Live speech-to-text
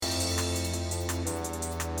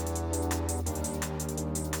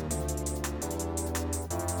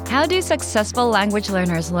How do successful language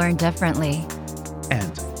learners learn differently?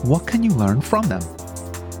 And what can you learn from them?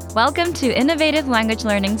 Welcome to Innovative Language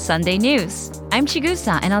Learning Sunday News. I'm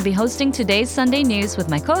Chigusa, and I'll be hosting today's Sunday News with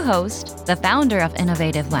my co-host, the founder of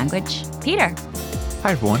Innovative Language, Peter.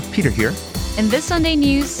 Hi everyone, Peter here. In this Sunday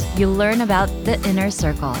News, you'll learn about the inner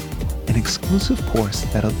circle, An exclusive course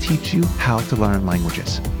that'll teach you how to learn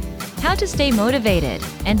languages how to stay motivated,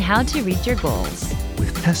 and how to reach your goals.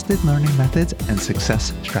 with tested learning methods and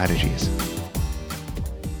success strategies.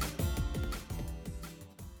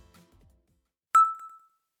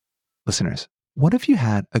 Listeners, what if you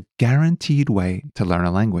had a guaranteed way to learn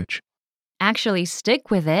a language Actually stick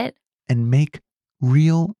with it. and make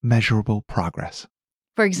real measurable progress?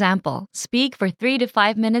 For example, speak for 3 to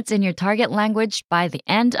 5 minutes in your target language by the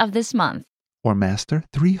end of this month. Or master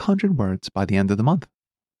 300 words by the end of the month?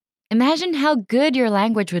 Imagine how good your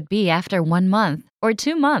language would be after 1 month or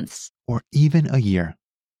 2 months, Or even a year.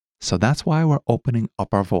 So that's why we're opening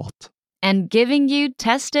up our vault. and giving you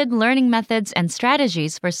tested learning methods and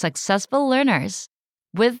strategies for successful learners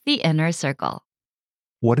with the inner circle.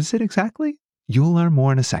 What is it exactly? You'll learn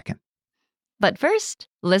more in a second. But first,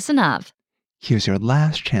 listen up Here's your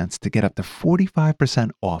last chance to get up to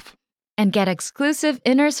 45% off. and get exclusive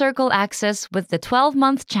inner circle access with the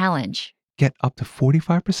 12-month challenge. Get up to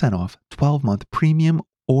 45% off 12-month premium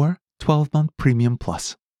or 12-month premium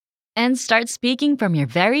plus. And start speaking from your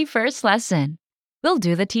very first lesson. We'll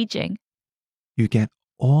do the teaching. You get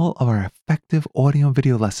all of our effective audio and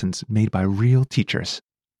video lessons made by real teachers.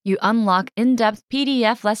 You unlock in-depth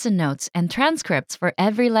PDF lesson notes and transcripts for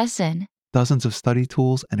every lesson. Dozens of study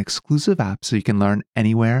tools and exclusive apps so you can learn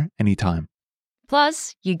anywhere, anytime.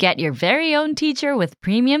 Plus, you get your very own teacher with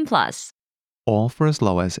Premium Plus. All for as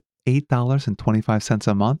low as $8.25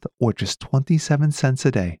 a month or just 27 cents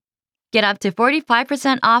a day. Get up to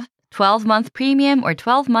 45% off 12-month premium or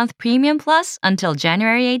 12-month premium plus until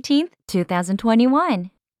January 18th,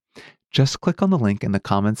 2021. Just click on the link in the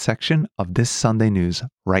comments section of this Sunday News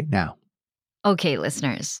right now. Okay,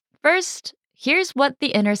 listeners. First, here's what the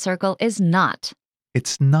inner circle is not.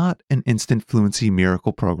 It's not an instant fluency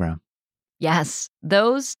miracle program. Yes,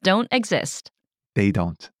 those don't exist. They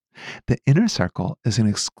don't. The Inner Circle is an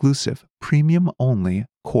exclusive, premium-only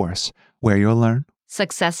course where you'll learn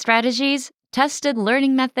Success strategies, tested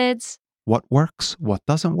learning methods what works, what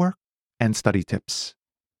doesn't work, and study tips.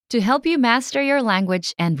 to help you master your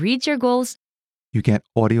language and reach your goals. You get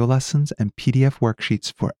audio lessons and PDF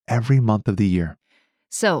worksheets for every month of the year.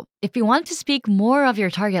 So, if you want to speak more of your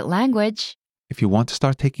target language If you want to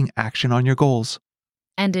start taking action on your goals,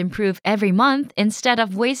 and improve every month instead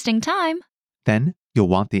of wasting time. then you'll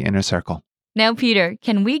want the Inner Circle. Now, Peter,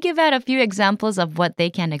 can we give out a few examples of what they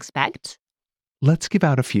can expect? Let's give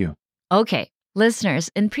out a few. Okay, listeners,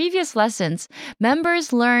 in previous lessons,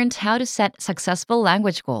 members learned how to set successful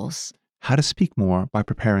language goals, How to speak more by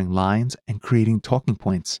preparing lines and creating talking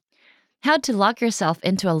points. how to lock yourself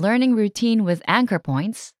into a learning routine with anchor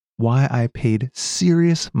points, Why I paid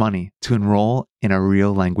serious money to enroll in a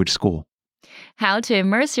real language school. how to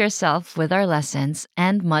immerse yourself with our lessons,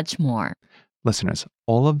 and much more. Listeners,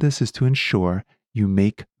 all of this is to ensure you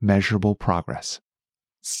make measurable progress.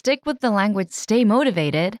 Stick with the language, stay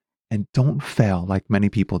motivated. And don't fail like many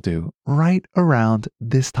people do right around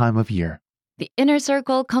this time of year. The inner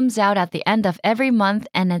circle comes out at the end of every month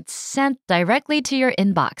and it's sent directly to your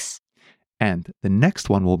inbox. And the next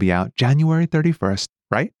one will be out January 31st,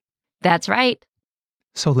 right? That's right.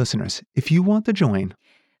 So listeners, if you want to join,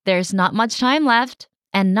 There's not much time left,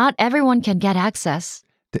 and not everyone can get access.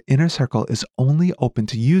 the Inner Circle is only open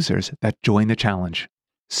to users that join the challenge.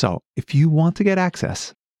 So if you want to get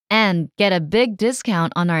access, And get a big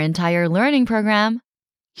discount on our entire learning program,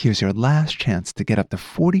 here's your last chance to get up to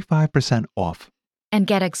 45% off. and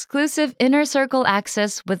get exclusive inner circle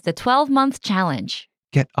access with the 12-month challenge.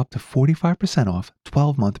 Get up to 45% off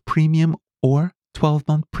 12-month premium or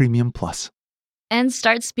 12-month premium plus. And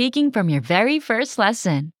start speaking from your very first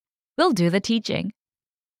lesson. We'll do the teaching.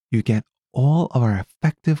 You get all of our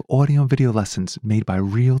effective audio and video lessons made by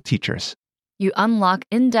real teachers. You unlock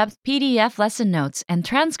in-depth PDF lesson notes and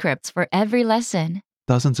transcripts for every lesson.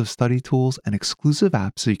 Dozens of study tools and exclusive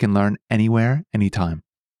apps so you can learn anywhere, anytime.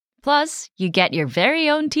 Plus, you get your very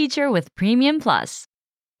own teacher with Premium Plus.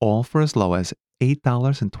 All for as low as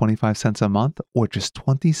 $8.25 a month or just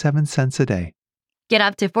 27 cents a day. Get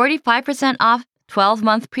up to 45% off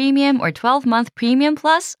 12-month premium or 12-month premium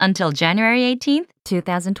plus until January 18th,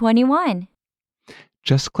 2021.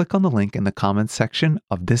 Just click on the link in the comments section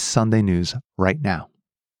of this Sunday News right now.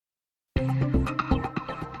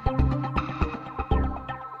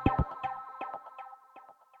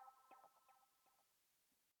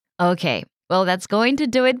 Okay, well, that's going to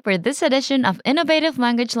do it for this edition of Innovative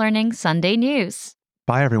Language Learning Sunday News.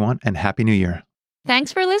 Bye, everyone, and Happy New Year.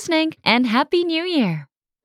 Thanks for listening, and Happy New Year!